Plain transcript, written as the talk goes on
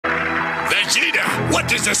Vegeta, what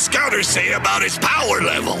does the scouter say about his power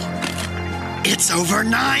level? It's over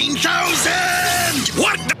 9,000!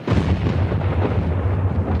 What the?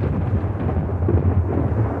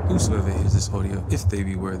 Whosoever hears this audio, if they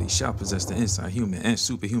be worthy, shall possess the inside human and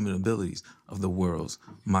superhuman abilities of the world's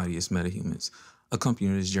mightiest metahumans.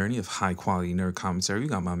 Accompanying this journey of high-quality nerd commentary, we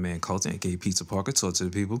got my man Colton, a.k.a. Pizza Parker. Talk to the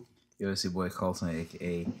people. Yo, it's your boy Colton,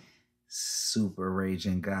 a.k.a. Super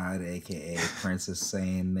Raging God, a.k.a. Princess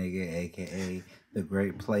Saiyan nigga, a.k.a. The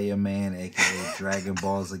Great Player Man, a.k.a. Dragon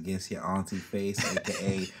Balls Against Your Auntie Face,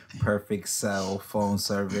 a.k.a. Perfect Cell Phone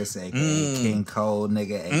Service, a.k.a. King Cole,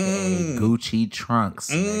 nigga, a.k.a. Gucci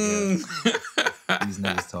Trunks, nigga. These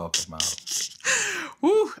niggas talking about.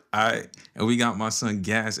 Woo! All right. And we got my son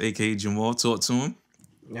Gas, a.k.a. Jamal. Talk to him.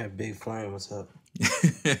 Yeah, Big Flame, what's up?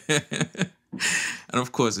 And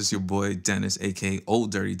of course, it's your boy Dennis, a.k.a.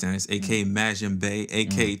 Old Dirty Dennis, a.k.a. Majin Bay,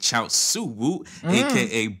 a.k.a. Chow Su Woo,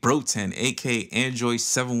 a.k.a. Broten, a.k.a. Android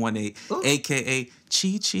 718, a.k.a.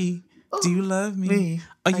 Chi Chi. Do you love me?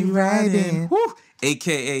 Are you riding? Woo!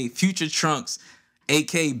 A.k.a. Future Trunks,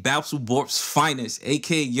 a.k.a. Babsel Borp's finest,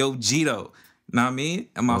 a.k.a. Yo Jito. Know what I mean?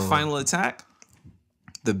 And my final attack,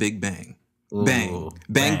 the Big Bang. Ooh. Bang.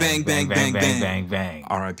 Bang, bang, bang, bang, bang, bang, bang.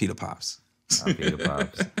 R.I.P. to Pops. R.I.P. to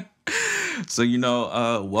Pops. So,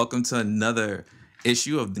 welcome to another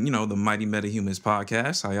issue of, the Mighty Metahumans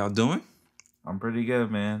podcast. How y'all doing? I'm pretty good,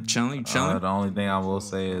 man. Chilling? The only thing I will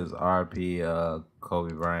say is R.P.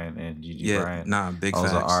 Kobe Bryant and Gigi Bryant. Big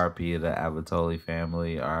also facts. R.P. the Avatoli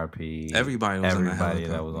family. R.P. Everybody that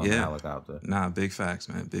was on the helicopter. Big facts,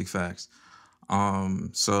 man. Big facts.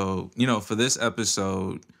 So, for this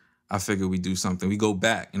episode, I figured we do something. We go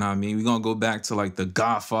back, you know what I mean? We're going to go back to, like, the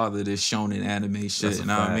godfather of this shonen anime shit, you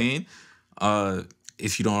know what I mean?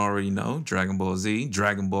 If you don't already know, Dragon Ball Z,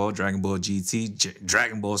 Dragon Ball GT,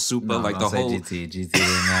 Dragon Ball Super, No, like don't the whole... GT is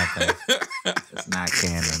nothing. It's not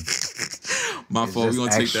canon. My fault, we're going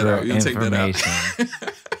to take that out. We're going to take that out.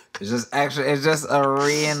 It's just a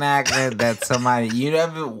reenactment that somebody, you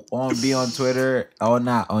ever be on Twitter or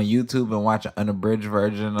not on YouTube and watch an unabridged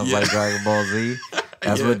version of like Dragon Ball Z?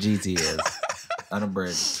 That's what GT is.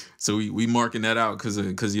 Unabridged. So we marking that out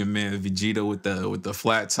because your man Vegeta with the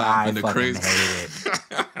flat top and the crazy.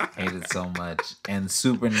 Hate it so much. And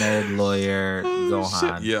super nerd lawyer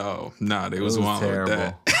Gohan. Shit. Yo, they was wild with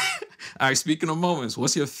that. All right, speaking of moments,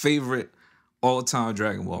 what's your favorite all-time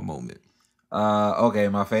Dragon Ball moment? Okay,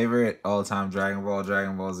 my favorite all-time Dragon Ball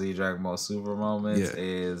Z, Dragon Ball Super moments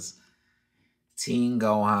is Teen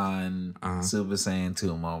Gohan Super Saiyan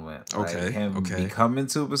 2 moment. Okay, him becoming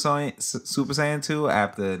Super Saiyan 2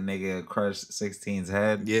 after nigga crushed 16's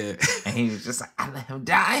head. Yeah. And he was just like, I let him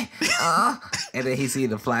die. And then he see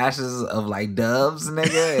the flashes of like doves,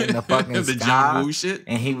 nigga, in the fucking the sky. John Woo shit.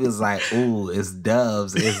 And he was like, ooh, it's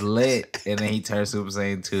doves, it's lit. And then he turned Super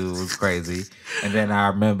Saiyan 2. It was crazy. And then I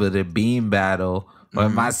remember the beam battle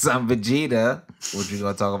when my son Vegeta, which we're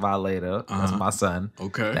going to talk about later, that's my son.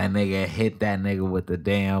 Okay. That nigga hit that nigga with the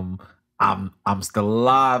damn, I'm still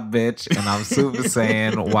alive, bitch, and I'm Super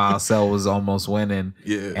Saiyan while Cell was almost winning.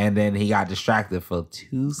 Yeah. And then he got distracted for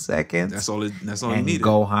 2 seconds. That's all he needed. And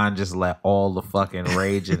Gohan just let all the fucking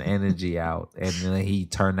rage and energy out. And then he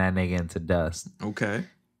turned that nigga into dust. Okay.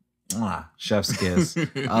 Chef's kiss.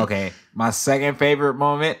 Okay. My second favorite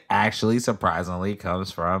moment, actually, surprisingly, comes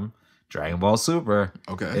from Dragon Ball Super.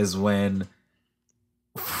 Okay. Is when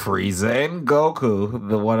Frieza and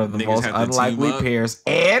Goku, one of the most unlikely pairs,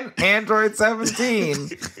 and Android 17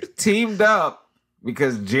 teamed up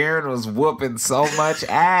because Jiren was whooping so much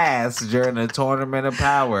ass during the Tournament of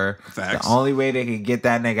Power. Facts. The only way they could get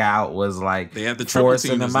that nigga out was like they had the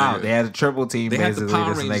forcing him out. Nigga. They had a triple team basically this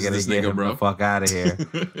nigga to get him the fuck out of here.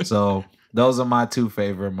 So those are my two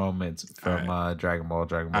favorite moments from Dragon Ball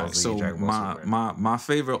Z, so Dragon Ball Super. My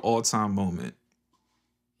favorite all-time moment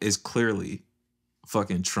is clearly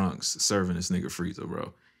fucking Trunks serving this nigga Frieza,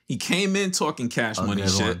 bro. He came in talking cash money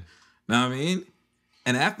shit. Know what I mean?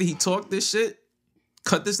 And after he talked this shit,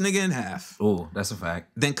 cut this nigga in half. Oh, that's a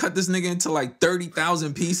fact. Then cut this nigga into like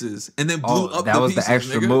 30,000 pieces and then blew up that the was pieces, the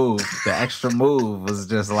extra nigga. move. The extra move was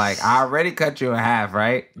just like, I already cut you in half,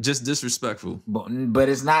 right? Just disrespectful. But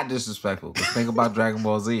it's not disrespectful. Because think about Dragon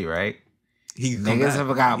Ball Z, right? Niggas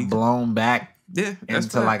ever got blown back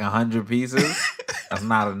into like 100 pieces? That's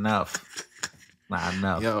not enough. Not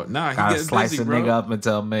enough. Yo, he gotta gets slice busy, a bro. nigga up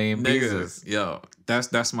into a million pieces. Yo,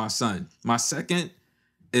 that's my son. My second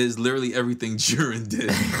is literally everything Jiren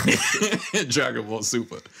did in Dragon Ball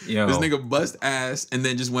Super. Yo. This nigga bust ass and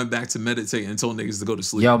then just went back to meditate and told niggas to go to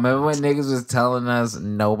sleep. Yo, remember when niggas was telling us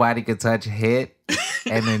nobody could touch Hit?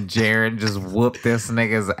 And then Jiren just whooped this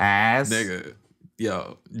nigga's ass? Nigga.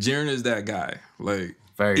 yo, Jiren is that guy. Like,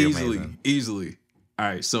 very easily. amazing. All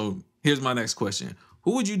right, so here's my next question.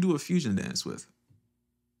 Who would you do a fusion dance with?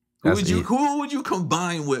 Who would you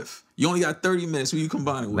combine with? You only got 30 minutes. Who you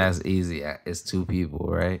combining with? That's easy. It's two people,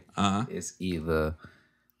 right? It's either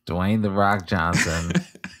Dwayne The Rock Johnson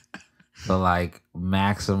for like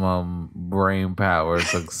maximum brain power,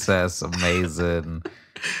 success, amazing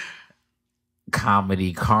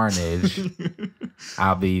comedy carnage.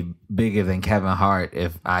 I'll be bigger than Kevin Hart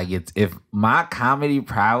if my comedy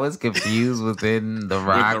prowess confused within The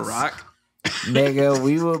Rock's. With The Rock? Nigga,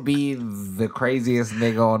 we will be the craziest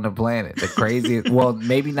nigga on the planet. The craziest, well,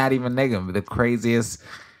 maybe not even nigga, but the craziest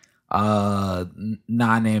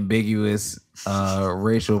non-ambiguous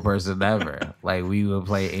racial person ever. Like, we would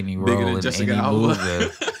play any role in any movie.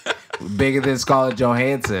 Bigger than Scarlett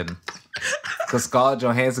Johansson. Because Scarlett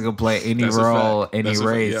Johansson can play any role, any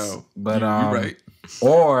race. But you're right.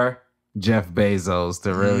 Or Jeff Bezos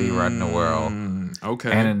to really run the world.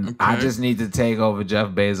 Okay. And I just need to take over Jeff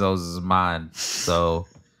Bezos' mind so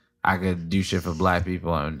I could do shit for black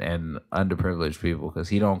people and underprivileged people because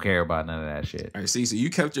he don't care about none of that shit. All right, see, so you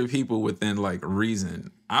kept your people within like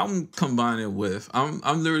reason. I'm combining with I'm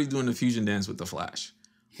literally doing the fusion dance with the Flash.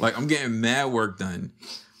 Like, I'm getting mad work done.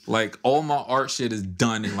 Like, all my art shit is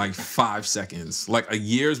done in like 5 seconds. Like a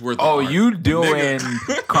year's worth of art. You doing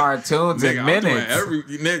cartoons in minutes.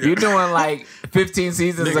 You doing like 15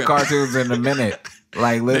 seasons of cartoons in a minute.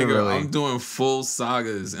 Like, literally. I'm doing full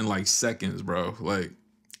sagas in like seconds, bro. Like,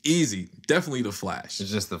 easy. Definitely the Flash. It's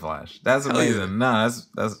just the Flash. That's amazing. Yeah. No,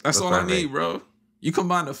 that's all I need, bro. You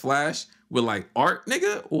combine the Flash with like art,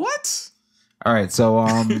 nigga. What? All right, so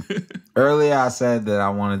earlier I said that I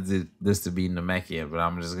wanted this to be Namekian, but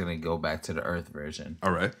I'm just gonna go back to the Earth version.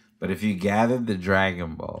 All right. But if you gathered the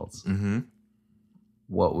Dragon Balls,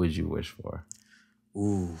 what would you wish for?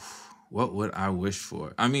 Ooh, what would I wish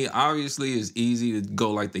for? I mean, obviously it's easy to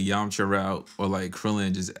go like the Yamcha route or like Krillin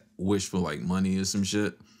and just wish for like money or some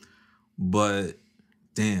shit. But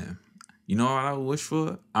damn, you know what I would wish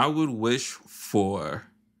for? I would wish for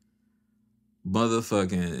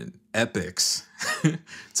motherfucking Epics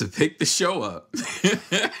to pick the show up.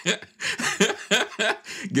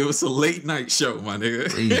 Give us a late night show, my nigga.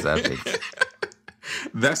 Please, Epics.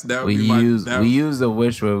 We use a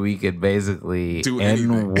wish where we could basically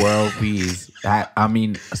end world peace.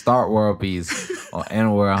 Start world peace or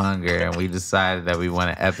end world hunger, and we decided that we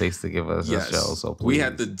wanted Epics to give us a show. So please. We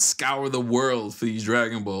had to scour the world for these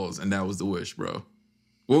Dragon Balls, and that was the wish, bro.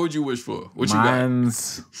 What would you wish for? What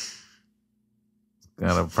Mine's you got?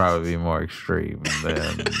 Gonna probably be more extreme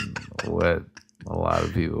than what a lot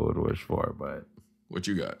of people would wish for, but what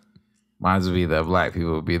you got? Mine would be that black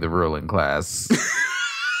people would be the ruling class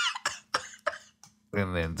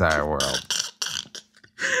in the entire world.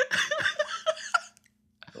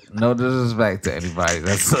 No disrespect to anybody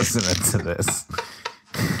that's listening to this.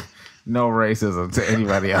 No racism to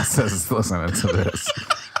anybody else that's listening to this.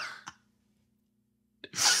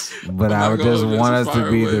 But I would just want us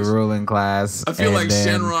to be the ruling class. I feel like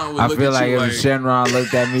Shenron would look at you if Shenron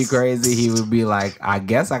looked at me crazy, he would be like, I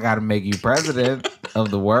guess I got to make you president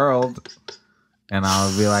of the world. And I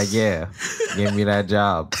would be like, yeah, give me that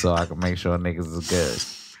job so I can make sure niggas is good.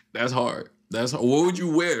 That's hard. What would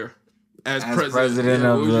you wear as president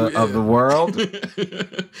of the world?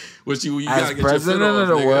 As president of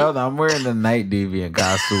the world, I'm wearing the Night Deviant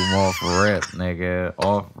costume off rip, nigga.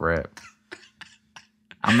 Off rip.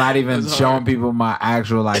 I'm not even showing people my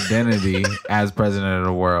actual identity as president of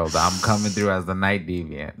the world. I'm coming through as the Night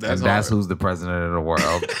Deviant. That's who's the president of the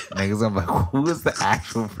world. Niggas, I'm like, who is the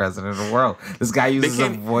actual president of the world? This guy uses a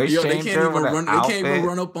voice changer. They can't even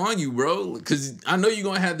run up on you, bro. Because I know you're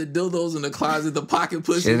going to have the dildos in the closet, the pocket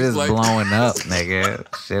pushers. Shit is blowing up, nigga.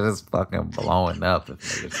 Shit is fucking blowing up if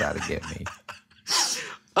niggas try to get me.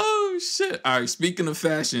 Oh, shit. All right, speaking of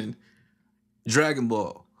fashion, Dragon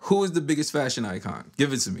Ball. Who is the biggest fashion icon?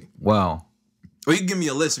 Give it to me. Well, or you can give me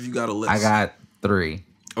a list if you got a list. I got 3.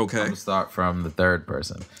 Okay. I'm going to start from the third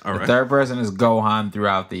person. All right. The third person is Gohan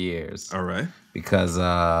throughout the years. All right. Because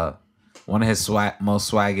one of his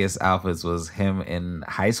most swaggiest outfits was him in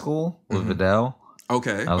high school with Videl.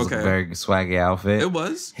 Okay. That was a very swaggy outfit. It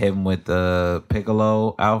was. Him with the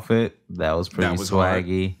Piccolo outfit. That was pretty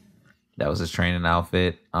swaggy. Hard. That was his training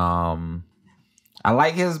outfit. I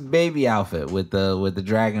like his baby outfit with the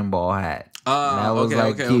Dragon Ball hat. That was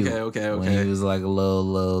cute. Okay. When he was like a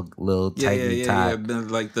little tighty top. Yeah.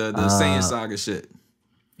 Like the Saiyan Saga shit.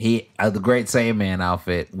 He the Great Saiyan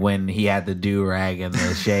outfit when he had the do-rag and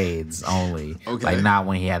the shades only. Okay. Like not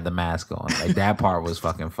when he had the mask on. Like that part was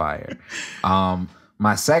fucking fire.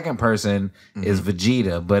 My second person is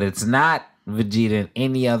Vegeta, but it's not Vegeta in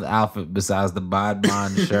any other outfit besides the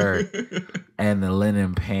Bodman shirt and the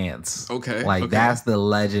linen pants. Okay. Like, that's the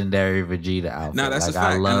legendary Vegeta outfit. Nah, that's like, a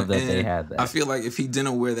fact. I love that they had that. I feel like if he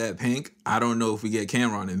didn't wear that pink, I don't know if we get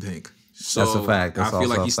Cameron in pink. So that's a fact. That's I feel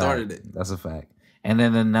like he started it. That's a fact. And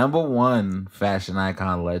then the number one fashion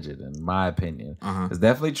icon legend, in my opinion, is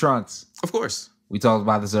definitely Trunks. Of course. We talked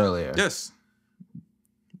about this earlier. Yes.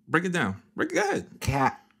 Break it down. Go ahead.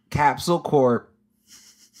 Capsule Corp.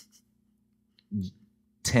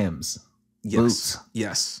 Tims. Yes. Boots.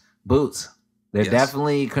 Yes. Boots. They're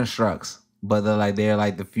definitely constructs, but they're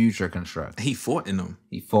like the future constructs. He fought in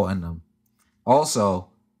them. Also,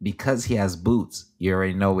 because he has boots, you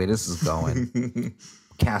already know where this is going.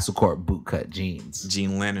 Capsule Corp bootcut jeans.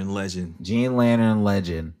 Gene Lantern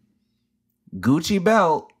legend. Gucci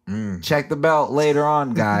belt. Check the belt later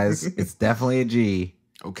on, guys. It's definitely a G.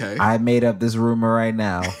 Okay. I made up this rumor right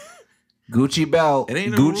now. Gucci belt. It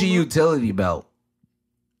ain't Gucci utility belt.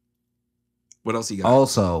 What else he got?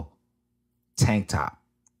 Also, tank top.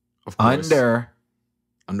 Of course.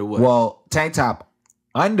 Under what? Well, tank top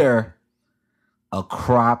under a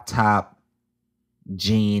crop top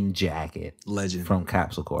jean jacket. Legend. From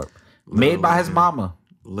Capsule Corp. Made by his mama.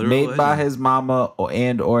 Literal by his mama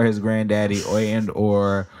or his granddaddy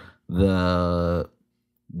or the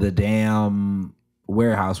damn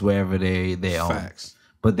warehouse wherever they own. Facts.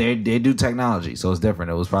 But they do technology, so it's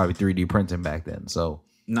different. It was probably 3D printing back then. So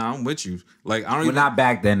nah, I'm with you. Like not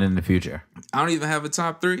back then, in the future. I don't even have a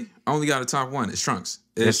top 3. I only got a top 1. It's Trunks.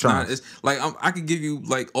 It's Trunks. It's like I could give you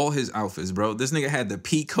like all his outfits, bro. This nigga had the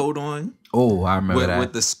pea coat on. Oh, I remember that.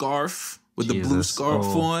 With the scarf, with the blue scarf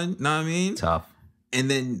on. Know what I mean? Tough. And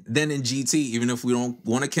then in GT, even if we don't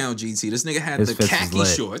want to count GT, this nigga had the khaki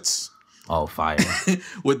shorts. Oh, fire.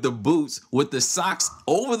 With the boots, with the socks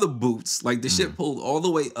over the boots, like the shit pulled all the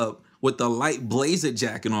way up, with the light blazer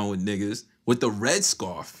jacket on with niggas, with the red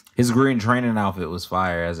scarf. His green training outfit was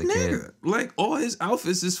fire as a kid. Like, all his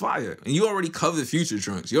outfits is fire. And you already covered Future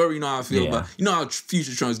Trunks. You already know how I feel about. You know how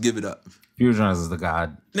Future Trunks give it up. Future Trunks is the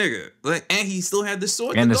god. Nigga. Like, and he still had the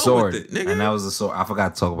sword. And to the go sword. With it, nigga. And that was the sword. I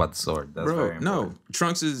forgot to talk about the sword. That's very important. No.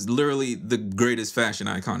 Trunks is literally the greatest fashion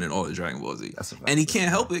icon in all of Dragon Ball Z. That's a fact. And he can't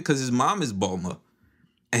help it because his mom is Bulma.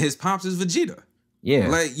 And his pops is Vegeta. Yeah.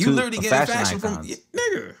 Like, you literally get fashion from.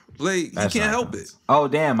 Nigga. Like, you can't help it. Oh,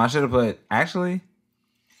 damn. I should have put. Actually,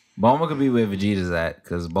 Bulma could be where Vegeta's at,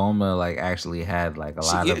 because Bulma like actually had like a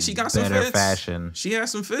lot of she got better some fits. fashion. She had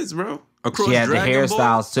some fits, bro. Across she had Dragon the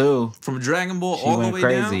hairstyles too. From Dragon Ball she all went the way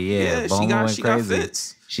crazy. down. Yeah, Bulma went crazy. Got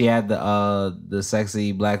fits. She had the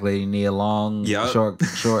sexy black lady Nia Long short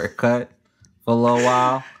cut for a little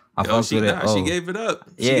while. I fucked with it. She gave it up.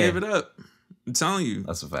 She gave it up. I'm telling you.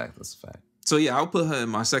 That's a fact. So yeah, I'll put her in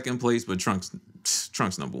my second place, but Trunks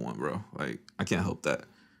number 1, bro. Like, I can't help that.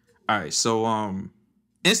 All right, so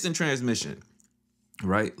instant transmission,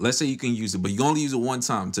 right? Let's say you can use it, but you can only use it one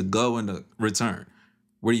time to go and to return.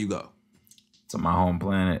 Where do you go? To my home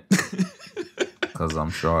planet, because I'm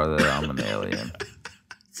sure that I'm an alien.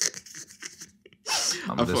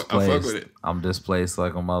 I'm displaced. I fuck with it. I'm displaced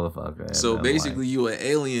like a motherfucker. So basically, you an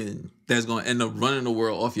alien that's gonna end up running the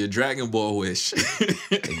world off your Dragon Ball wish.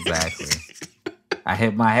 Exactly. I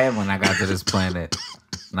hit my head when I got to this planet,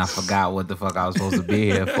 and I forgot what the fuck I was supposed to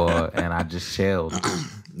be here for, and I just chilled.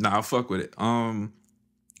 Nah, I fuck with it.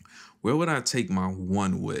 Where would I take my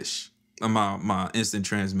one wish? My instant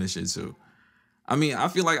transmission to? I mean, I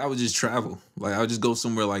feel like I would just travel. Like, I would just go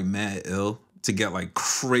somewhere like mad ill to get like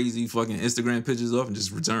crazy fucking Instagram pictures off and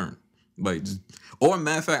just return. Like, or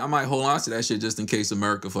matter of fact, I might hold on to that shit just in case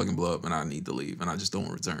America fucking blow up and I need to leave and I just don't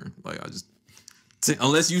return. Like, I just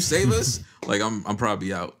unless you save us, like I'm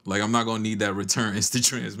probably out. Like, I'm not gonna need that return instant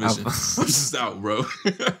transmission. I'm just out, bro.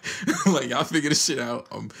 Like, I'll figure this shit out.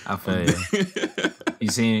 I feel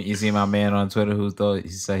you. You see my man on Twitter who thought he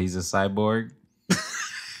said he's a cyborg.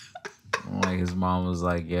 Like, his mom was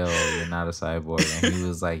like, "Yo, you're not a cyborg," and he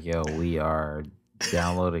was like, "Yo, we are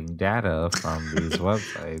downloading data from these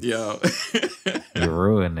websites. Yo, you're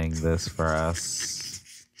ruining this for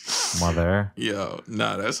us, mother." Yo,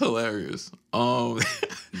 nah, that's hilarious. You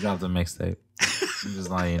dropped a mixtape. I'm just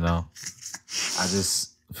letting you know. I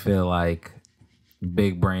just feel like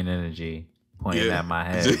big brain energy pointing at my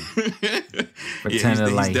head,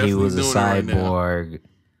 pretending like he was a cyborg.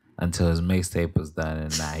 Until his mixtape was done,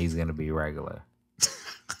 and now he's gonna be regular.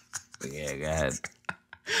 But yeah, go ahead.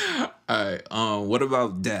 All right. What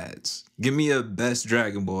about dads? Give me a best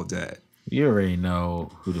Dragon Ball dad. You already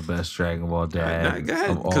know who the best Dragon Ball dad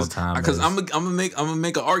of all time is. Because I'm gonna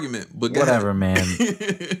make an argument. But whatever, man.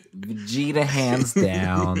 Vegeta, hands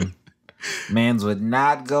down. Mans would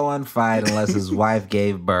not go and fight unless his wife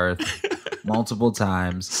gave birth. multiple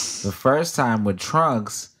times. The first time with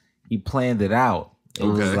Trunks, he planned it out. It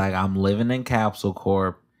was like, I'm living in Capsule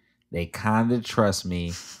Corp. They kind of trust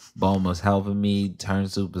me. Bulma's helping me turn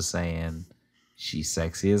Super Saiyan. She's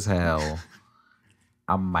sexy as hell.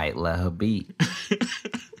 I might let her beat.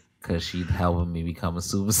 Because she's helping me become a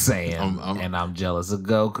Super Saiyan. And I'm jealous of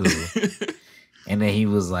Goku. And then he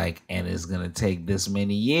was like, and it's going to take this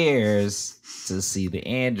many years to see the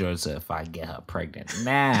android. So if I get her pregnant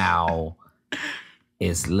now,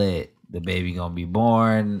 it's lit. The baby going to be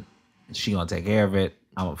born. She going to take care of it.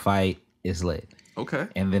 I'm going to fight. It's lit. Okay.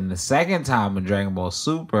 And then the second time in Dragon Ball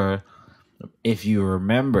Super, if you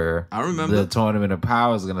remember, I remember the Tournament of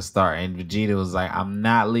Power is going to start. And Vegeta was like, I'm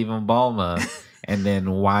not leaving Bulma. And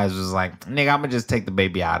then Wise was like, nigga, I'm going to just take the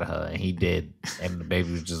baby out of her. And he did. And the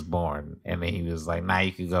baby was just born. And then he was like, nah,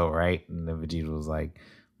 you can go, right? And then Vegeta was like,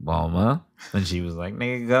 Bulma. And she was like,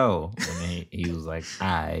 nigga, go. And then he was like, all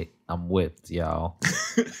right, I'm whipped, y'all.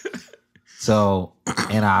 So,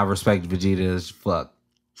 and I respect Vegeta as fuck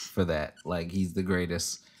for that. Like, he's the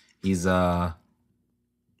greatest. He's number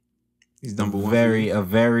one. A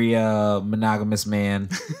very monogamous man.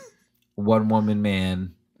 One woman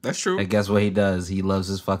man. That's true. And guess what he does? He loves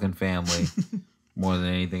his fucking family more than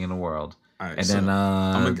anything in the world. All right, and so then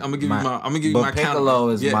I'm gonna give you my Piccolo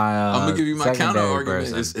counter. is my I'm gonna give you my counter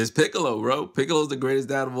argument. Person. It's Piccolo, bro. Piccolo's the greatest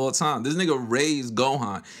dad of all time. This nigga raised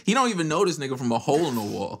Gohan. He don't even know this nigga from a hole in the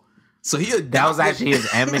wall. So that was actually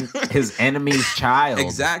his enemy's child.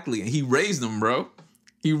 Exactly. He raised him, bro.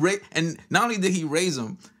 And not only did he raise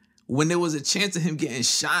him, when there was a chance of him getting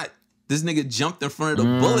shot, this nigga jumped in front of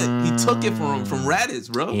the bullet. He took it from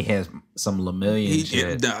Raditz, bro. He has some Lemillion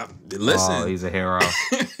shit. Listen. Oh, he's a hero.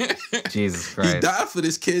 Jesus Christ. He died for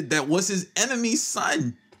this kid that was his enemy's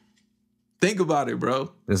son. Think about it,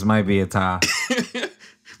 bro. This might be a tie.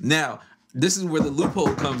 Now, this is where the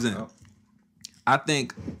loophole comes in. I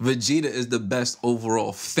think Vegeta is the best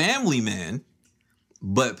overall family man,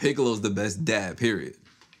 but Piccolo's the best dad, period.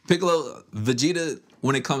 Vegeta,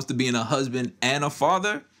 when it comes to being a husband and a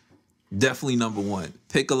father, definitely number one.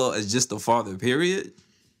 Piccolo as just a father, period.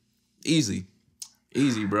 Easy,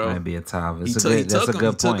 bro. Might be a tie. That's a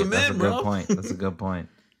good point. That's a good point.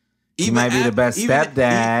 He might be the best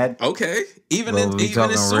stepdad. Okay. Even in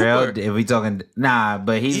Super. If we talking, nah,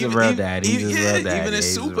 but he's a real dad. He's a real dad. Even in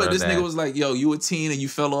Super, this nigga was like, yo, you a teen and you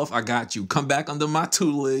fell off, I got you. Come back under my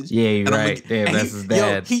tutelage. Yeah, you're right. That's his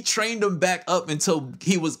dad. He trained him back up until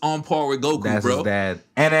he was on par with Goku, that's bro. His dad.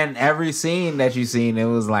 And then every scene that you seen, it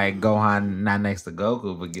was like Gohan not next to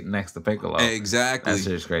Goku, but next to Piccolo. Exactly. That's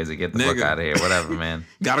just crazy. Get the fuck out of here. Whatever, man.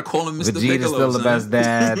 Gotta call him Mr. Vegeta's Piccolo. Still the best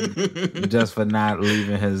dad, just for not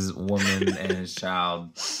leaving his woman and his child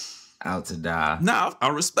out to die. Nah, I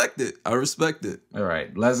respect it. All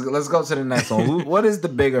right, let's go to the next one. What is the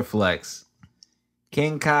bigger flex?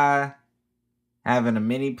 King Kai having a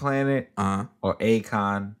mini planet, or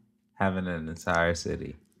Akon having an entire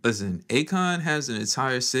city? Listen, Akon has an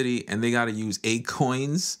entire city, and they got to use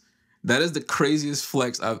A-coins. That is the craziest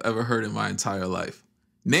flex I've ever heard in my entire life.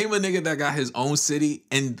 Name a nigga that got his own city,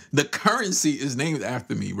 and the currency is named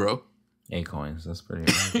after me, bro. A-coins, that's pretty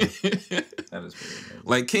amazing. That is pretty amazing.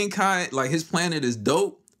 Like King Kai, like his planet is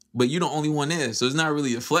dope, but you the only one there, so it's not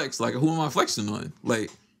really a flex. Like, who am I flexing on? Like,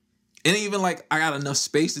 it ain't even like I got enough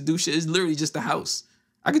space to do shit. It's literally just a house.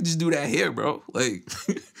 I could just do that here, bro. Like,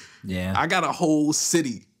 yeah, I got a whole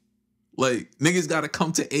city. Like, niggas got to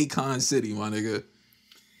come to Akon City, my nigga.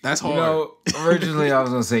 That's hard. You know, originally I was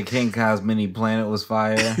gonna say King Kai's mini planet was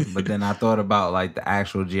fire, but then I thought about like the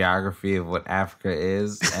actual geography of what Africa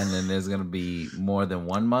is, and then there's gonna be more than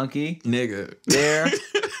one monkey, nigga, there.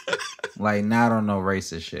 Like, not on no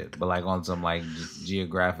racist shit, but like on some like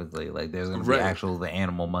geographically, like there's gonna be the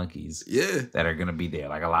animal monkeys, that are gonna be there,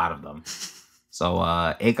 like a lot of them. So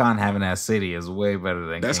Akon having that city is way better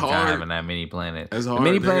than King Kai having that mini planet. That's hard. The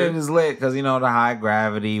mini planet is lit because, you know, the high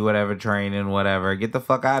gravity, whatever, training, whatever. Get the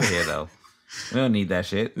fuck out of here, though. We don't need that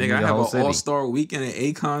shit. Nigga, I have an all-star weekend in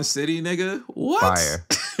Akon City, nigga. What? Fire.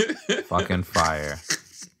 Fucking fire.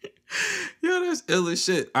 Yo, that's ill as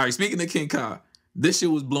shit. All right, speaking of King Kai, this shit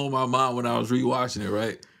was blowing my mind when I was rewatching it,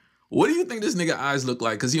 right? What do you think this nigga eyes look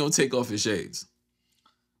like? Because he don't take off his shades.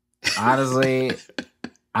 Honestly...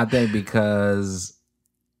 I think because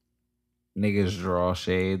niggas draw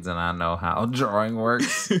shades and I know how drawing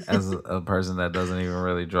works as a person that doesn't even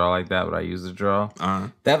really draw like that, but I used to draw.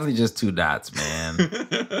 Definitely just 2 dots,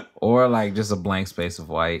 man. Or like just a blank space of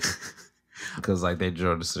white. Because like they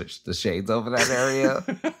draw the shades over that area.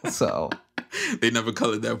 So. They never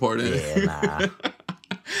colored that part in. Yeah, nah.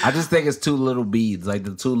 I just think it's 2 little beads. Like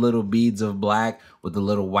the 2 little beads of black with the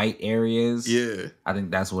little white areas. Yeah. I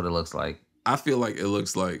think that's what it looks like. I feel like it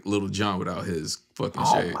looks like Little John without his fucking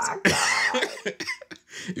Oh shades. my god.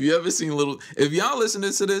 If you ever seen if y'all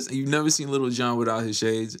listening to this and you've never seen Little John without his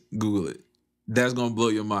shades, Google it. That's gonna blow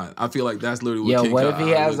your mind. I feel like that's literally what. Yo, what if he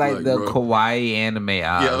has like the bro. kawaii anime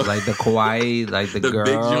eyes, like the kawaii, like the The big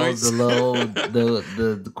girls, joints. the little,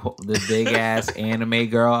 the big ass anime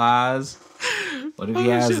girl eyes? What if he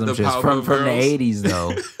has shit, them the shits Powerpuff from the Girls. 80s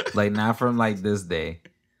though, like not from like this day,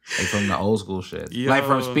 like from the old school shit, like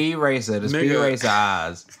from Yo, Speed Racer, the Speed nigga. Racer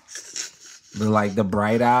eyes, like the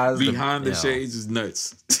bright eyes Behind the yo, shades is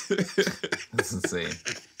nuts. That's insane.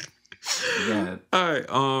 Yeah.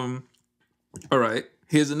 All right.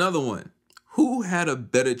 Here's another one. Who had a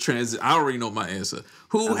better transition? I already know my answer.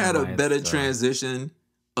 Who had a better transition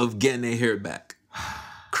of getting their hair back?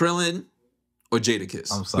 Krillin or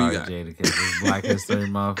Jadakiss? I'm sorry, Jadakiss. It's Black History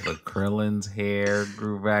Month, but Krillin's hair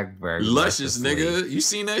grew back very Luscious, lusciously. nigga. You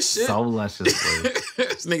seen that shit? So lusciously.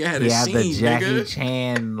 This nigga had He a had sheen, the Jackie nigga.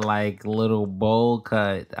 Chan like little bowl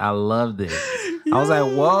cut. I loved it. I was like,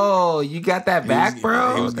 "Whoa, you got that back,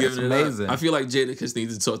 bro? He was That's giving it up. amazing." I feel like Jadakiss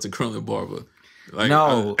needs to talk to Krillin Barber. Like,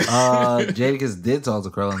 No, Jadakiss did talk to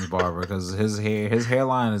Krillin's barber because his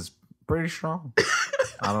hairline is pretty strong.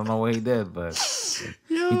 I don't know what he did, but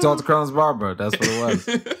he talked to Krillin's barber. That's what it was.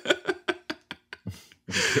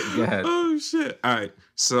 Go ahead. Oh shit! All right,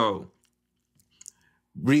 so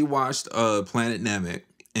rewatched Planet Namek,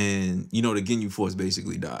 and you know the Ginyu Force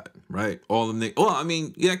basically died, right? All of them. Well, I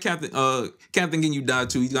mean, yeah, Captain Ginyu died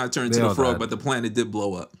too. He got turned They into all the frog, died. but the planet did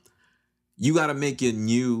blow up. You got to make your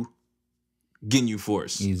new Ginyu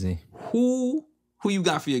Force. Easy. Who you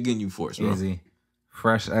got for your Ginyu Force, bro? Easy.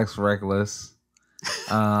 Fresh X Reckless.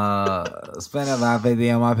 Spend about 50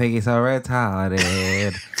 on my piggy so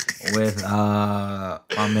retarded. With my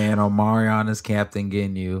man Omarion as Captain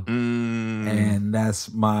Ginyu. And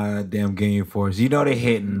that's my damn Ginyu Force. You know they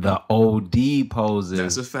hitting the OD poses.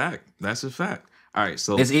 That's a fact. That's a fact. All right,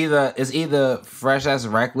 so It's either Fresh X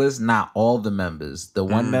Reckless, not all the members. The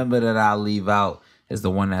one member that I'll leave out is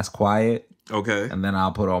the one that's quiet. okay. And then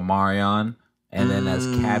I'll put Omarion. And then as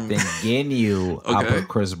Captain Ginyu, I'll Okay. put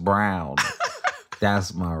Chris Brown.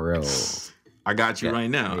 That's my real. I got you right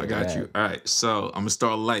now. I got you. All right, so I'm gonna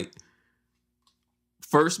start light.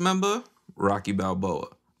 First member, Rocky Balboa.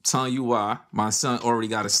 I'm telling you why. My son already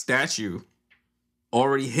got a statue,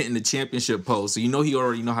 already hitting the championship pose, so you know he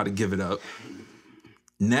already know how to give it up.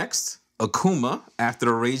 Next, Akuma after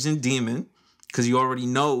the Raging Demon, because you already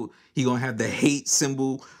know he gonna have the hate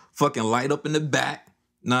symbol fucking light up in the back.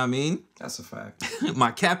 Know what I mean? That's a fact.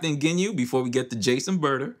 My Captain Ginyu, before we get to Jason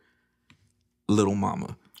Berter, Little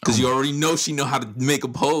Mama. Because you already know she know how to make a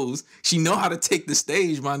pose. She know how to take the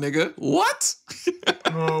stage, my nigga. What?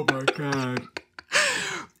 Oh my god.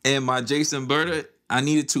 And my Jason Berter, I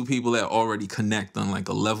needed two people that already connect on like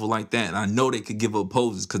a level like that. And I know they could give up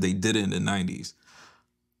poses because they did it in the 90s.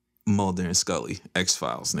 Mulder and Scully,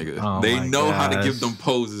 X-Files, nigga. Oh they my know how to gosh. give them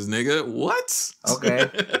poses, nigga. What? Okay.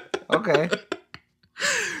 Okay.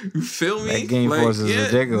 You feel me? That Game Force is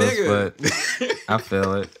ridiculous, nigga. but I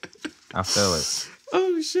feel it. I feel it.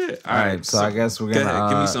 Oh, shit. All right, so I guess we're go gonna ahead,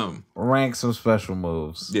 give me something. rank some special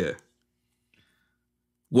moves. Yeah.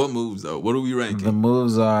 What moves, though? What are we ranking? The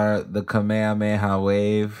moves are the Kamehameha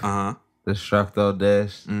Wave, Uh-huh. Destructo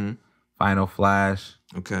Dish, Mhm. Final Flash,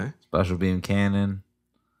 Okay. Special Beam Cannon,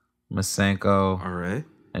 Masenko, All right.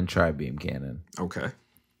 and Tri-Beam Cannon. Okay.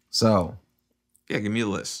 So, Yeah, give me a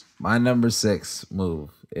list. my number 6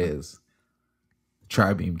 move is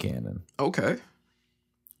Tri-Beam Cannon. Okay.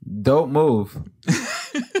 Dope move.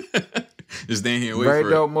 Just stand here and wait Very for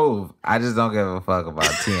dope move. I just don't give a fuck about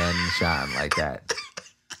Tien Shan like that.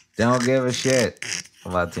 Don't give a shit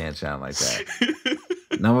about Tien Shan like that.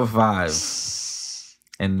 Number 5.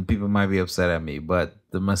 And people might be upset at me, but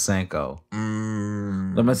the Masenko.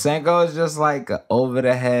 it. The Masenko is just like an over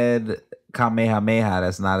the head Kamehameha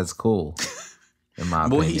that's not as cool. In my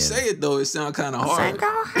opinion. When he say it, though, it sounds kind of hard.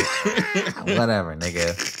 Whatever,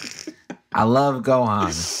 nigga. I love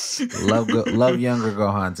Gohan. Love younger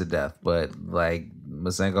Gohan to death, but like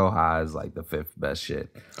Masenko High is like the 5th best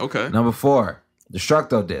shit. Okay. Number 4,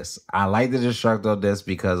 Destructo Disc. I like the Destructo Disc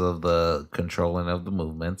because of the controlling of the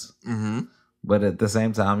movements. Mm-hmm. But at the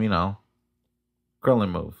same time, you know,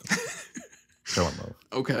 Krillin move. Krillin move.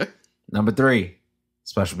 Okay. Number 3,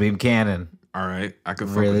 Special Beam Cannon. All right. I can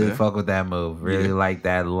fuck Really with that. fuck with that move. Really Yeah. like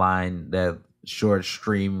that line, that short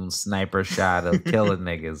stream sniper shot of killing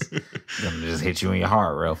niggas. Gonna just hit you in your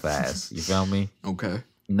heart real fast. You feel me? Okay.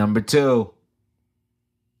 Number 2.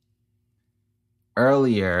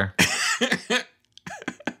 Earlier, I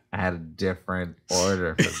had a different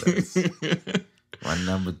order for this. My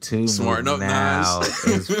number 2 Smarten move up, now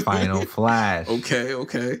Nas. is Final Flash.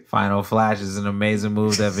 Okay. Final Flash is an amazing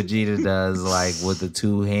move that Vegeta does, like with the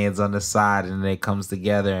 2 hands on the side, and it comes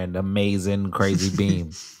together in amazing, crazy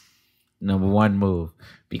beam. Number 1 move.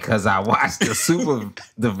 Because I watched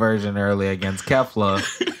the version earlier against Kefla,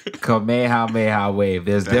 Kamehameha Wave.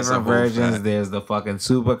 There's different versions. Fact. There's the fucking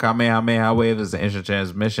Super Kamehameha Wave. There's the Instant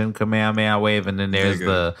Transmission Kamehameha Wave. And then there's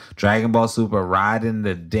the Dragon Ball Super riding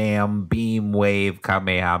the damn beam wave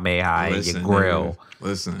Kamehameha in your grill. Nigga,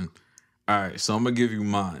 listen. All right, so I'm going to give you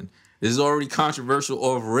mine. This is already controversial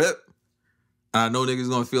off rip. I know niggas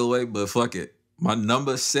going to feel away, but fuck it. My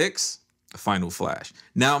number 6... Final Flash.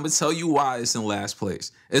 Now I'm gonna tell you why it's in last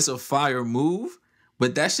place. It's a fire move,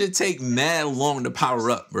 but that shit take mad long to power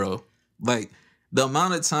up, bro. Like the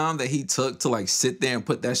amount of time that he took to like sit there and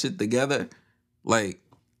put that shit together, like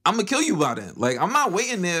I'm gonna kill you by then. Like I'm not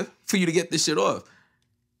waiting there for you to get this shit off.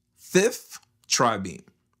 5th, Tri-Beam.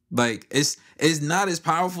 Like it's not as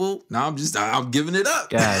powerful. Now I'm giving it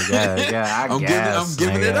up. Yeah. I'm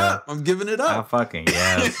giving it up. I'm giving it up. I fucking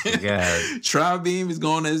yes. Tri-Beam is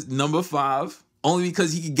going as number 5, only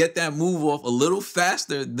because he could get that move off a little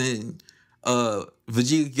faster than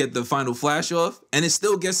Vegeta could get the Final Flash off, and it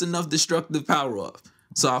still gets enough destructive power off.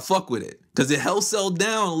 So I fuck with it because it held Cell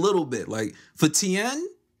down a little bit. Like for Tien,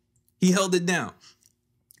 he held it down.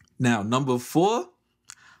 Now number 4.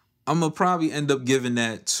 I'm going to probably end up giving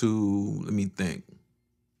that to, let me think.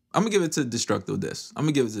 I'm going to give it to Destructo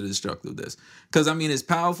Disc. Because, I mean, it's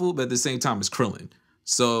powerful, but at the same time, it's Krillin.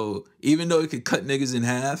 So, even though it could cut niggas in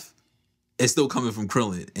half, it's still coming from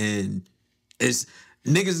Krillin. And niggas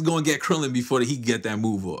is going to get Krillin before he can get that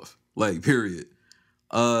move off. Like, period.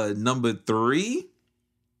 Number 3,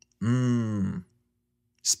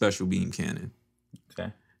 Special Beam Cannon.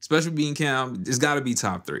 Okay. Special Beam Cannon, it's got to be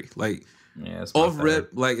top 3. Like, yeah, off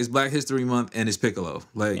rip, like it's Black History Month and it's Piccolo.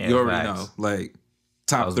 Like you already know, like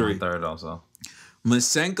top 3. My 3rd also.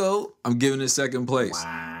 Masenko, I'm giving it 2nd place.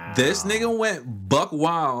 Wow. This nigga went buck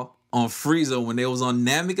wild on Frieza when they was on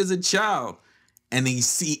Namek as a child, and he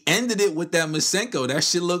ended it with that Masenko. That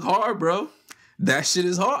shit look hard, bro. That shit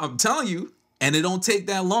is hard. I'm telling you, and it don't take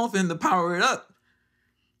that long for him to power it up.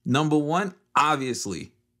 Number 1,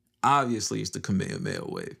 obviously, it's the Kamehameha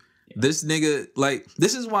Wave. This nigga, like,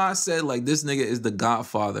 this is why I said, like, this nigga is the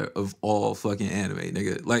godfather of all fucking anime,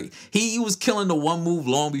 nigga. Like, he was killing the 1 move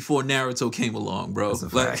long before Naruto came along, bro. That's a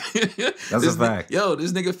fact. Like, That's a fact.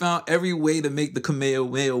 This nigga found every way to make the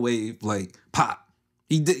Kamehameha Wave, like, pop.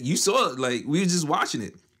 He did. You saw it. Like, we were just watching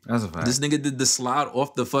it. That's a fact. This nigga did the slide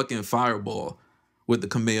off the fucking fireball with the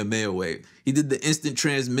Kamehameha Wave. He did the instant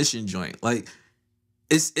transmission joint. Like,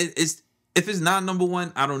 it's if it's not number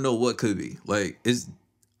 1, I don't know what could be. Like, it's...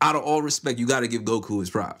 Out of all respect, you got to give Goku his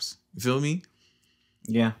props. You feel me?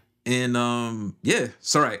 Yeah. And yeah,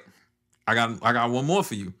 it's all right. I got one more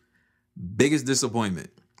for you. Biggest disappointment.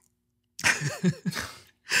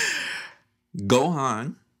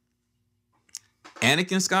 Gohan,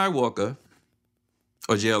 Anakin Skywalker,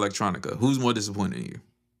 or Jay Electronica. Who's more disappointed in you?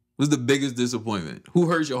 Who's the biggest disappointment? Who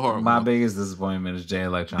hurts your heart? My biggest disappointment is Jay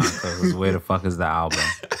Electronica. Because where the fuck is the album?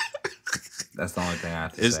 That's the only thing I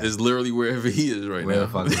have to say. It's literally wherever he is right now. Where the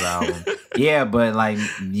fuck is the album? Yeah, but like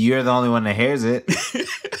you're the only one that hears it.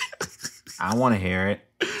 I want to hear it.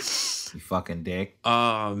 You fucking dick.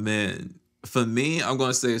 Oh man. For me, I'm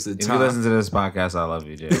gonna say it's a tie. If you listen to this podcast, I love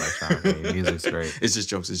you, Jay. Your music's great. It's just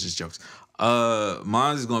jokes.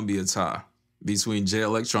 Mine is gonna be a tie between Jay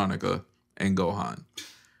Electronica and Gohan.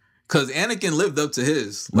 Cause Anakin lived up to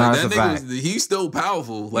his. Like that nigga, he's still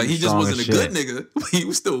powerful. Like he just wasn't a good nigga. He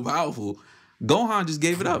was still powerful. Gohan just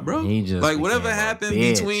gave it up, bro. He just like whatever happened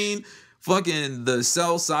between fucking the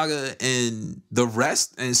Cell Saga and the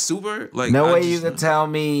rest and Super. Like no way you can tell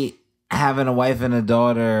me having a wife and a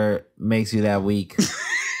daughter makes you that weak.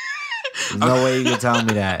 No way you can tell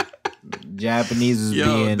me that. Japanese is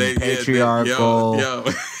being patriarchal,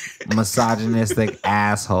 misogynistic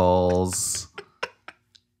assholes.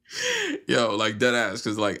 Yo, like dead ass,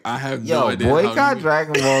 because like I have no idea. Boycott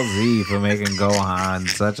Dragon Ball Z for making Gohan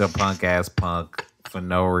such a punk ass punk for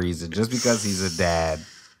no reason, just because he's a dad.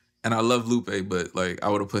 And I love Lupe, but like I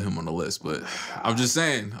would have put him on the list. But I'm just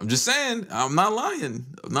saying. I'm not lying.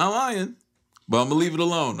 But I'm gonna leave it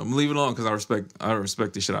alone. Because I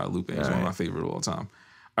respect the shit out of Lupe. He's one of my favorite of all time.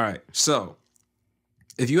 All right. So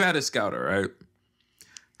if you had a scouter, right?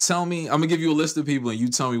 Tell me, I'm gonna give you a list of people and you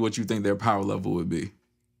tell me what you think their power level would be.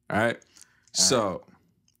 All right. So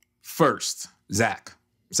first, Zach,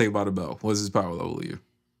 Saved by the Bell. What's his power level of you?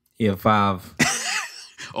 He a 5.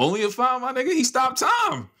 Only a 5, my nigga. He stopped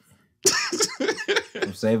time.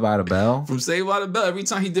 From Saved by the Bell? From Saved by the Bell. Every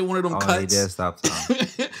time he did one of them cuts. He did stop time.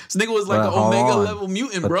 This nigga was like an Omega level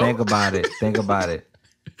mutant, bro. Think about it. Think about it.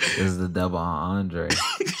 This is the double on Andre.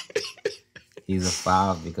 He's a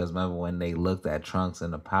 5 because remember when they looked at Trunks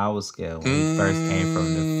in the power scale when he first came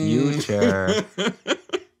from the future.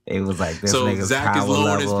 It was like this nigga's Zach power is lowering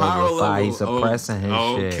level his power is a 5. level. He's suppressing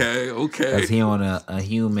his shit. Okay. Because he on a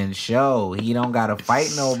human show. He don't gotta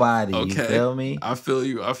fight nobody. You feel me? I feel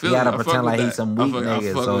you. He gotta pretend like he's some weak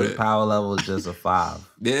nigga, so his power level is just a 5.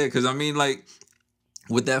 Yeah, because I mean, like,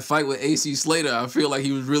 with that fight with AC Slater, I feel like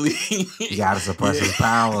he was really... You gotta suppress his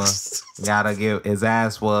power. You gotta give his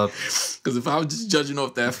ass whooped. Because if I was just judging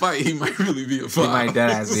off that fight, he might really be a 5. He might dead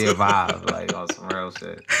ass be a 5, like on some real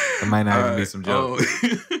shit. It might not even be some joke.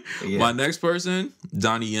 Yeah. My next person,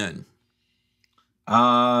 Donnie Yen.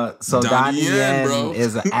 So Donnie Yen bro,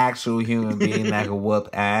 is an actual human being that can whoop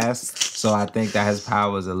ass. So I think that his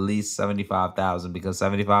power is at least 75,000 because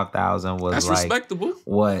 75,000 was that's respectable.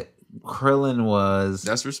 What Krillin was.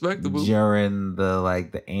 That's respectable during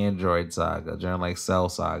the Android saga, during like Cell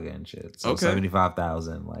saga and shit. So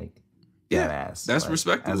 75,000, like ass. That's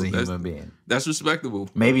respectable as a human being. That's respectable.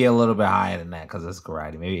 Maybe a little bit higher than that because it's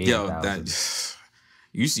karate. Maybe 80,000.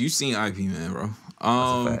 You seen IP Man, bro. That's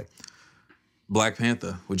a fact. Black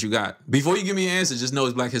Panther. What you got? Before you give me an answer, just know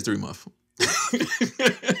it's Black History Month.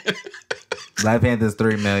 Black Panther's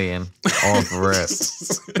 3 million off rip.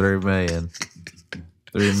 3 million.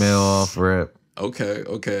 3 mil off rip.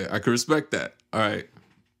 Okay. I can respect that. All right.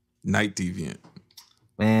 Night Deviant.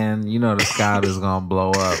 Man, you know the scout is gonna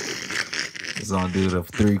blow up. It's gonna do the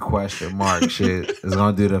 3 question mark shit. It's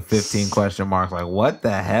gonna do the 15 question marks. Like, what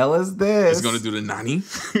the hell is this? It's gonna do the 90.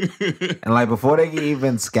 And like before they can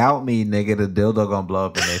even scout me, nigga, the dildo gonna blow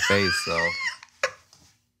up in their face. So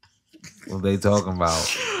what they talking about?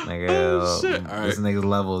 Nigga, shit. All right. This nigga's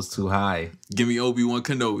level is too high. Give me Obi-Wan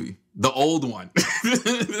Kenobi. The old one.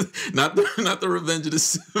 not the Revenge of the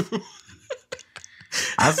Sith.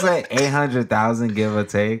 I say 800,000 give or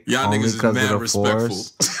take. Y'all niggas is mad respectful.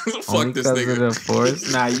 Fuck this nigga. Of the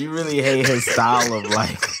Force. Nah, you really hate his style of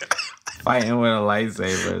like fighting with a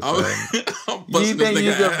lightsaber. Do you think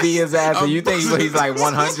you could beat his ass? You think he's like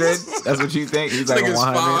 100? That's what you think? He's like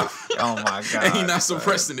 100? Oh my God. And he not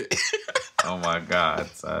suppressing it. Oh my God,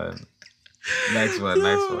 son. Next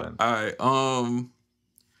one. All right.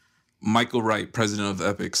 Michael Wright, president of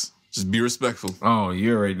Epics. Just be respectful. Oh,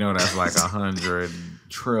 you already know that's like 100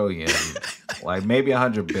 trillion, like maybe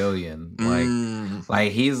 100 billion.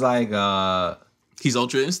 Like he's like he's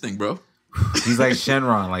Ultra Instinct, bro. He's like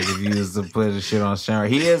Shenron. Like if you used to put the shit on Shenron,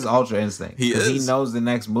 he is Ultra Instinct. He is. He knows the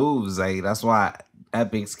next moves. Like that's why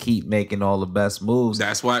Epics keep making all the best moves.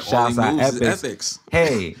 That's why all he moves is Epics.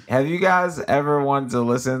 Hey, have you guys ever wanted to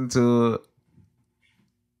listen to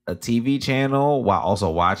a TV channel while also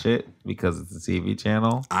watch it because it's a TV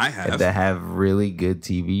channel? I have. That have really good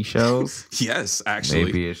TV shows. Yes, actually.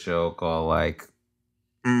 Maybe a show called like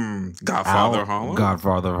Godfather of Harlem.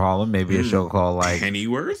 Godfather of Harlem. Maybe a show called like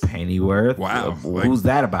Pennyworth. Wow. Who's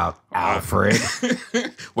that about? Alfred.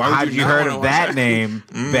 How'd you heard of that name?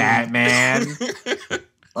 Batman.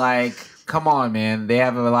 Like, come on, man. They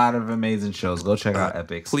have a lot of amazing shows. Go check out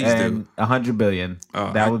Epics. Please do. 100 billion.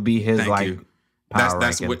 That would be his like power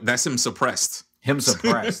ranking. That's him suppressed.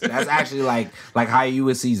 That's actually like how you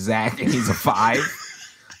would see Zach and he's a 5.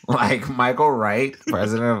 Like Michael Wright,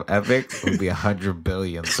 president of Epics, would be 100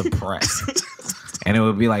 billion suppressed. And it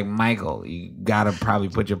would be like, Michael, you gotta probably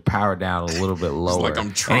put your power down a little bit lower. Like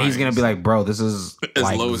I'm trying. And he's gonna be like, bro, this is as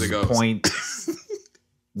like low as it goes.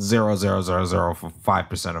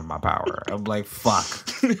 0.00005% of my power. I'm like, fuck,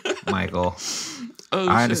 Michael.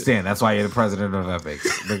 I understand. That's why you're the president of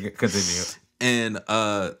Epics. Continue. And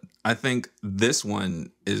I think this one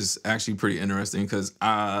is actually pretty interesting because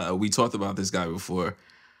we talked about this guy before.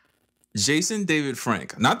 Jason David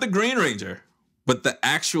Frank, not the Green Ranger, but the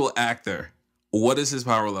actual actor. What is his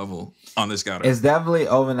power level on this guy? It's definitely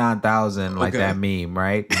over 9,000, like that meme,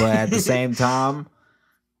 right? But at the same time,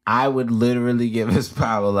 I would literally give his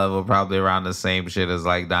power level probably around the same shit as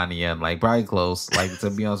like Donnie Yen, like probably close. Like to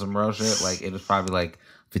be on some real shit, like it was probably like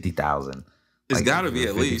 50,000. It's like, got to be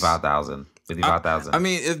at least 55,000. 55,000. I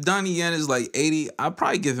mean, if Donnie Yen is like 80, I'd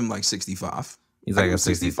probably give him like 65. He's like a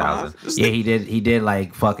 60,000. Yeah, he did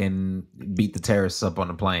like fucking beat the terrorists up on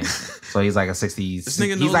the plane. So he's like a 60. This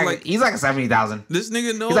nigga knows he's like a 70,000. This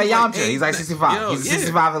nigga knows. He's like Yamcha. He's like 65. He's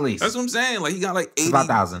 65 at least. That's what I'm saying. Like he got like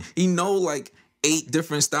 65,000. He know like 8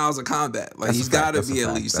 different styles of combat. Like he's got to be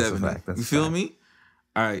at least 70. You feel me?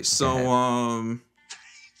 All right. So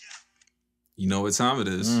You know what time it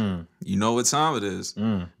is. You know what time it is.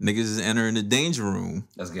 Niggas is entering the danger room.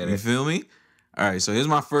 Let's get it. You feel me? All right, so here's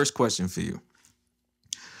my first question for you.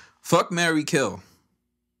 Fuck, marry, kill.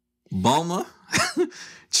 Bulma,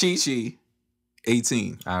 Chi-Chi,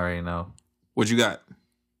 18. I already know. What you got?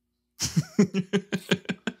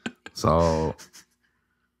 So,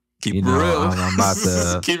 keep it real. I'm about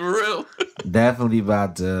to keep it real. Definitely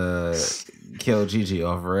about to kill Chi-Chi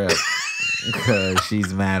off rip because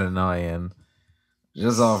she's mad annoying.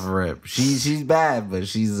 Just off rip. She's bad, but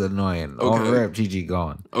she's annoying. Okay. Off rip, Chi-Chi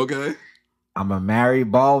gone. Okay. I'm going to marry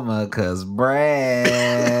Bulma because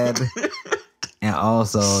bread. And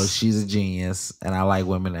also, she's a genius, and I like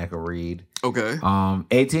women that can read. Okay.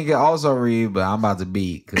 18 can also read, but I'm about to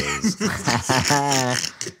beat because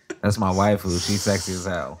that's my waifu. She's sexy as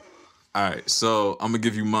hell. All right, so I'm gonna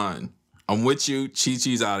give you mine. I'm with you.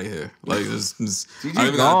 Chi-Chi's out of here. Like this.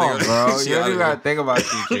 Chi-Chi's gone, bro. You don't even gotta think about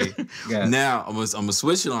Chi-Chi. Yeah. Now I'm gonna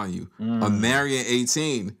switch it on you. I'm marrying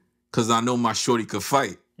 18 because I know my shorty could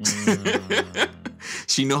fight.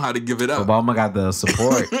 She know how to give it up. So Bulma got the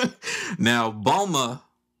support. Now Bulma,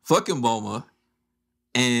 fucking Bulma,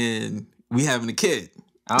 and we having a kid.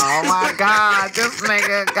 Oh my God, this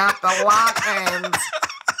nigga got the lock-ins.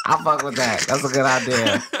 I'll fuck with that. That's a good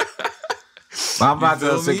idea. But I'm about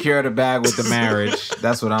to secure the bag with the marriage.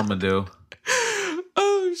 That's what I'm gonna do.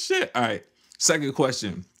 Oh shit! All right. Second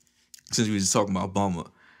question. Since we were just talking about Bulma,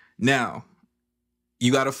 now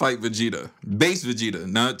you got to fight Vegeta, base Vegeta.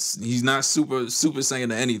 He's not Super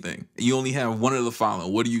Saiyan or anything. You only have one of the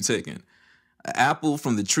following. What are you taking? An apple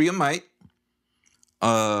from the Tree of Might.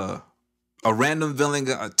 A random villain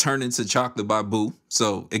got turned into chocolate by Boo.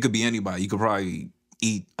 So it could be anybody. You could probably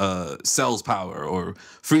eat Cell's power or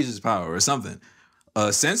Frieza's power or something.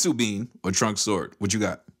 Sensu Bean or Trunks Sword. What you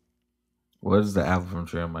got? What does the apple from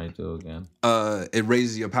Tree of Might do again? It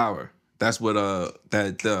raises your power. That's what I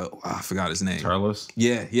forgot his name. Turles?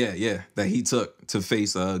 Yeah. That he took to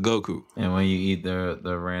face Goku. And when you eat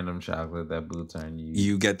the random chocolate that Boo turned,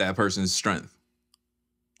 you get that person's strength.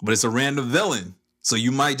 But it's a random villain. So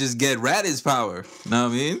you might just get Raditz power. Know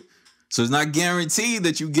what I mean? So it's not guaranteed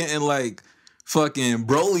that you getting like fucking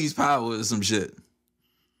Broly's power or some shit.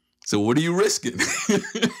 So what are you risking?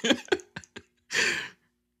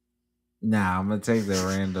 Nah, I'm gonna take the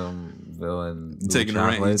random villain. Taking the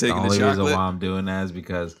only reason why I'm doing that is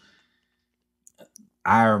because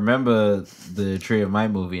I remember the Tree of Might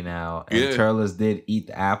movie now, and Turles did eat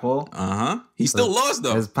the apple. He still lost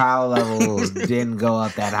though. His power level didn't go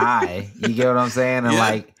up that high. You get what I'm saying? And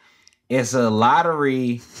like, it's a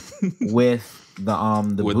lottery with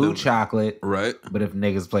the blue chocolate, right? But if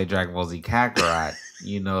niggas play Dragon Ball Z Kakarot,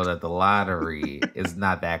 you know that the lottery is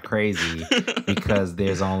not that crazy because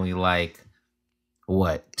there's only like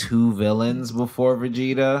what 2 villains before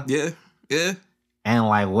Vegeta. Yeah. And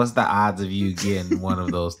like, what's the odds of you getting one of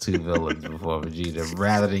those 2 villains before Vegeta,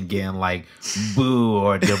 rather than getting like Boo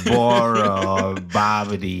or Deborah or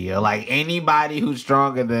Babidi or like anybody who's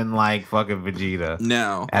stronger than like fucking Vegeta?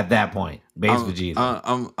 Now, at that point, Vegeta.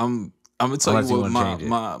 I'm gonna tell you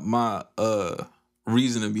what my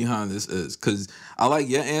reasoning behind this is, because I like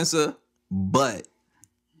your answer, but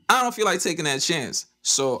I don't feel like taking that chance.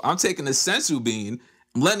 So I'm taking the Sensu Bean.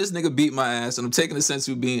 I'm letting this nigga beat my ass, and I'm taking the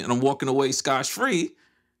Sensu Bean, and I'm walking away scotch-free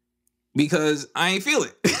because I ain't feel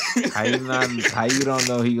it. How you don't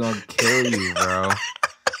know he gonna kill you, bro?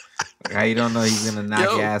 How you don't know he's gonna knock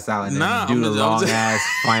your ass out and then do the long-ass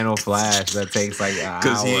final flash that takes like an hour?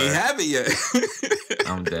 Because he ain't have it yet.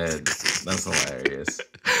 I'm dead. That's hilarious.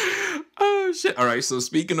 Oh, shit. All right, so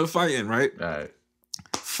speaking of fighting, right? All right.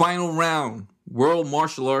 Final round, World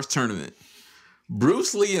Martial Arts Tournament.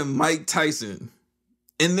 Bruce Lee and Mike Tyson,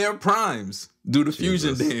 in their primes, do the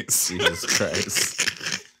fusion dance. Jesus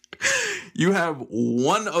Christ. You have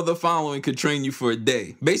one of the following could train you for a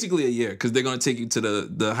day. Basically a year, because they're going to take you to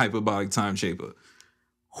the hyperbolic time shaper.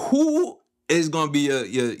 Who is going to be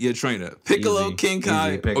your trainer? Piccolo, King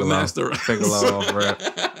Kai, or Master Rouse? Piccolo off rep.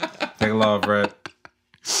 Piccolo off rep.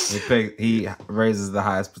 He raises the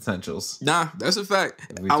highest potentials. Nah, that's a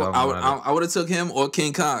fact. I would have took him or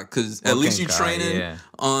King Kai, because at least you training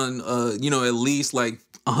on at least like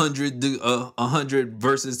 100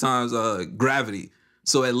 versus times gravity.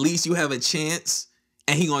 So at least you have a chance,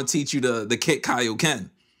 and he gonna teach you the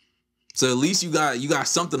Kaioken. So at least you got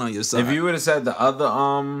something on your side. If you would have said the other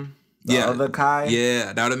other Kai,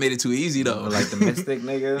 that would have made it too easy though. Like the Mystic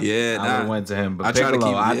nigga, I would have went to him. But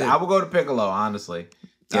Piccolo, I would go to Piccolo, honestly.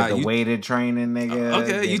 Yeah, the weighted training nigga.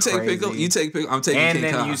 Okay, you take Pickle. You take Pickle. I'm taking. And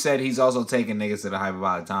then K-Kai. you said he's also taking niggas to the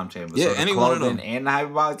hyperbolic time chamber. Yeah, so any one of them. And the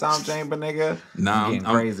hyperbolic time chamber, nigga. Nah, I'm getting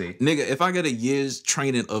crazy, nigga. If I get a year's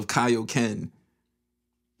training of Kaioken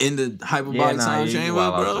in the hyperbolic time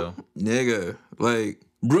chamber, bro, nigga, like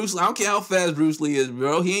Bruce. I don't care how fast Bruce Lee is,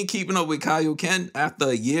 bro. He ain't keeping up with Kaioken after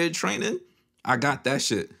a year training. I got that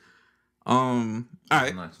shit. All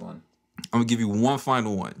right. Next one. I'm gonna give you one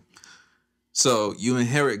final one. So you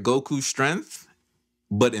inherit Goku's strength,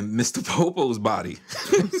 but in Mr. Popo's body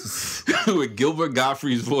with Gilbert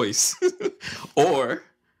Gottfried's voice, or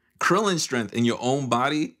Krillin's strength in your own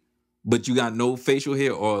body, but you got no facial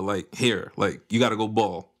hair or like hair, like you got to go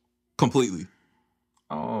bald completely.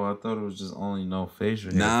 Oh, I thought it was just only no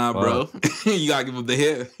facial hair. Nah, bro, you gotta give up the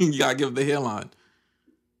hair. You gotta give up the hairline.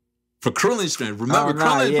 For Krillin's strength, remember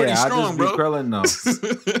Krillin pretty strong, bro. Krillin, no.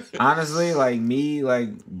 Honestly, like me, like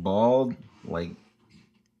bald, like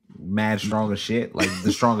mad strong as shit, like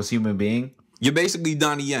the strongest human being. You're basically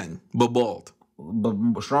Donnie Yen, but bald,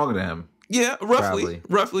 but stronger than him. Yeah, roughly.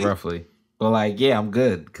 But like, yeah, I'm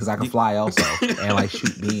good because I can fly also and like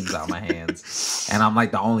shoot beams out my hands, and I'm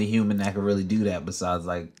like the only human that can really do that besides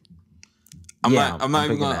like. I'm not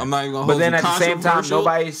even gonna. But then at the same time,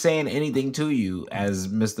 nobody's saying anything to you as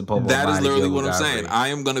Mr. Popo. That is literally what I'm saying. I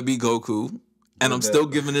am gonna be Goku, and I'm still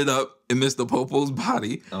giving it up in Mr. Popo's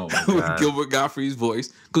body with Gilbert Gottfried's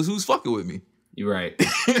voice. Because who's fucking with me? You're right.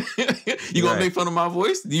 You gonna make fun of my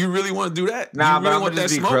voice? Do you really want to do that? Nah, but I'm gonna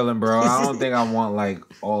just be Krillin, bro. I don't think I want like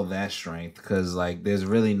all that strength because like there's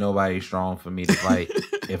really nobody strong for me to fight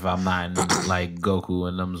if I'm not in like Goku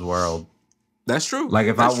and them's world. That's true. Like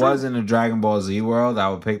if I was in the Dragon Ball Z world, I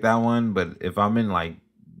would pick that one. But if I'm in like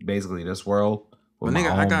basically this world with my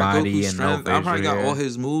own body and no facial I probably got all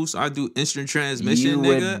his moves. I do instant transmission. You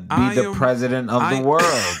would be the president of the world.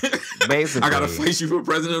 Basically, I gotta fight you for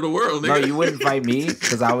president of the world. Nigga. No, you wouldn't fight me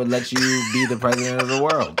because I would let you be the president of the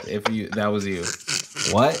world if that was you.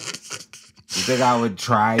 What? You think I would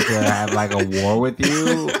try to have like a war with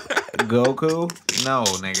you, Goku? No,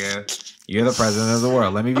 nigga. You're the president of the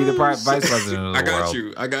world. Let me be the vice president of the world.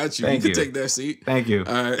 I got you. Thank you can take that seat. Thank you.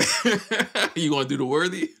 All right. You want to do the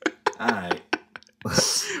worthy? All right.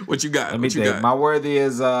 What you got? Let me think. My worthy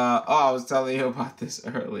is, I was telling you about this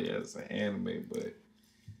earlier. It's an anime, but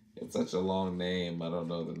it's such a long name. I don't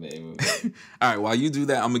know the name of it. All right. While you do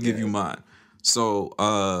that, I'm going to give you mine.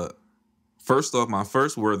 So, first off, my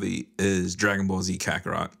first worthy is Dragon Ball Z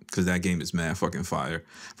Kakarot, because that game is mad fucking fire.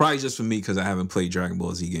 Probably just for me, because I haven't played Dragon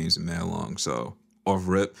Ball Z games in mad long, so off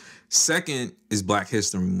rip. Second is Black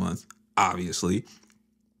History Month, obviously.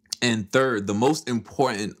 And third, the most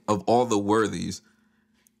important of all the worthies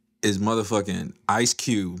is motherfucking Ice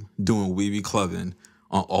Cube doing Weeby Clubbin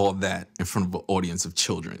on all that in front of an audience of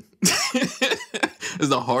children. It's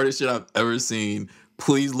the hardest shit I've ever seen.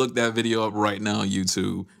 Please look that video up right now on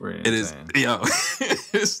YouTube. It is, yo.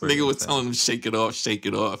 This nigga was telling him, shake it off,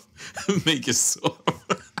 make it soft.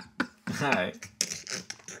 All right.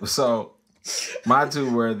 So, my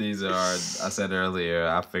two worthies are, I said earlier,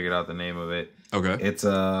 I figured out the name of it. Okay. It's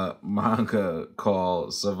a manga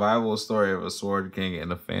called Survival Story of a Sword King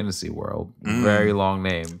in a Fantasy World. Very long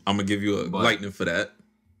name. I'm going to give you a lightning for that.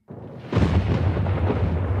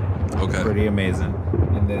 Okay. Pretty amazing.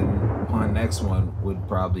 And then my next one would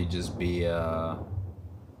probably just be any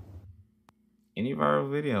viral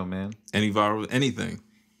video, man. Any viral anything.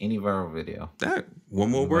 Any viral video. That one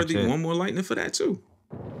more worthy, one more lightning for that too.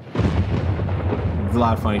 There's a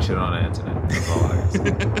lot of funny shit on the internet. That's all I can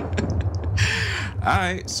say. All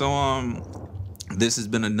right, so this has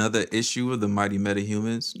been another issue of the Mighty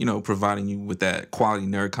Metahumans. You know, providing you with that quality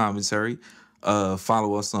nerd commentary.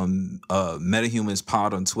 Follow us on Metahumans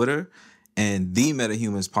Pod on Twitter and the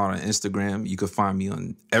Metahumans Pod on Instagram. You can find me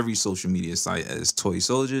on every social media site as Toy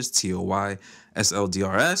Soldiers, TOYSLDRS.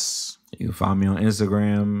 You can find me on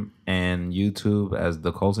Instagram and YouTube as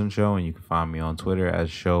The Colton Show, and you can find me on Twitter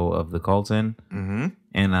as Show of the Colton. Mm-hmm.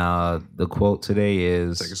 And the quote today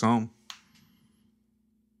is, take us home.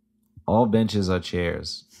 All benches are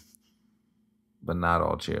chairs, but not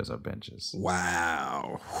all chairs are benches.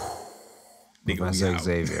 Wow. Professor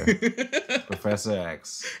Xavier. Professor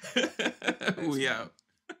X. We out.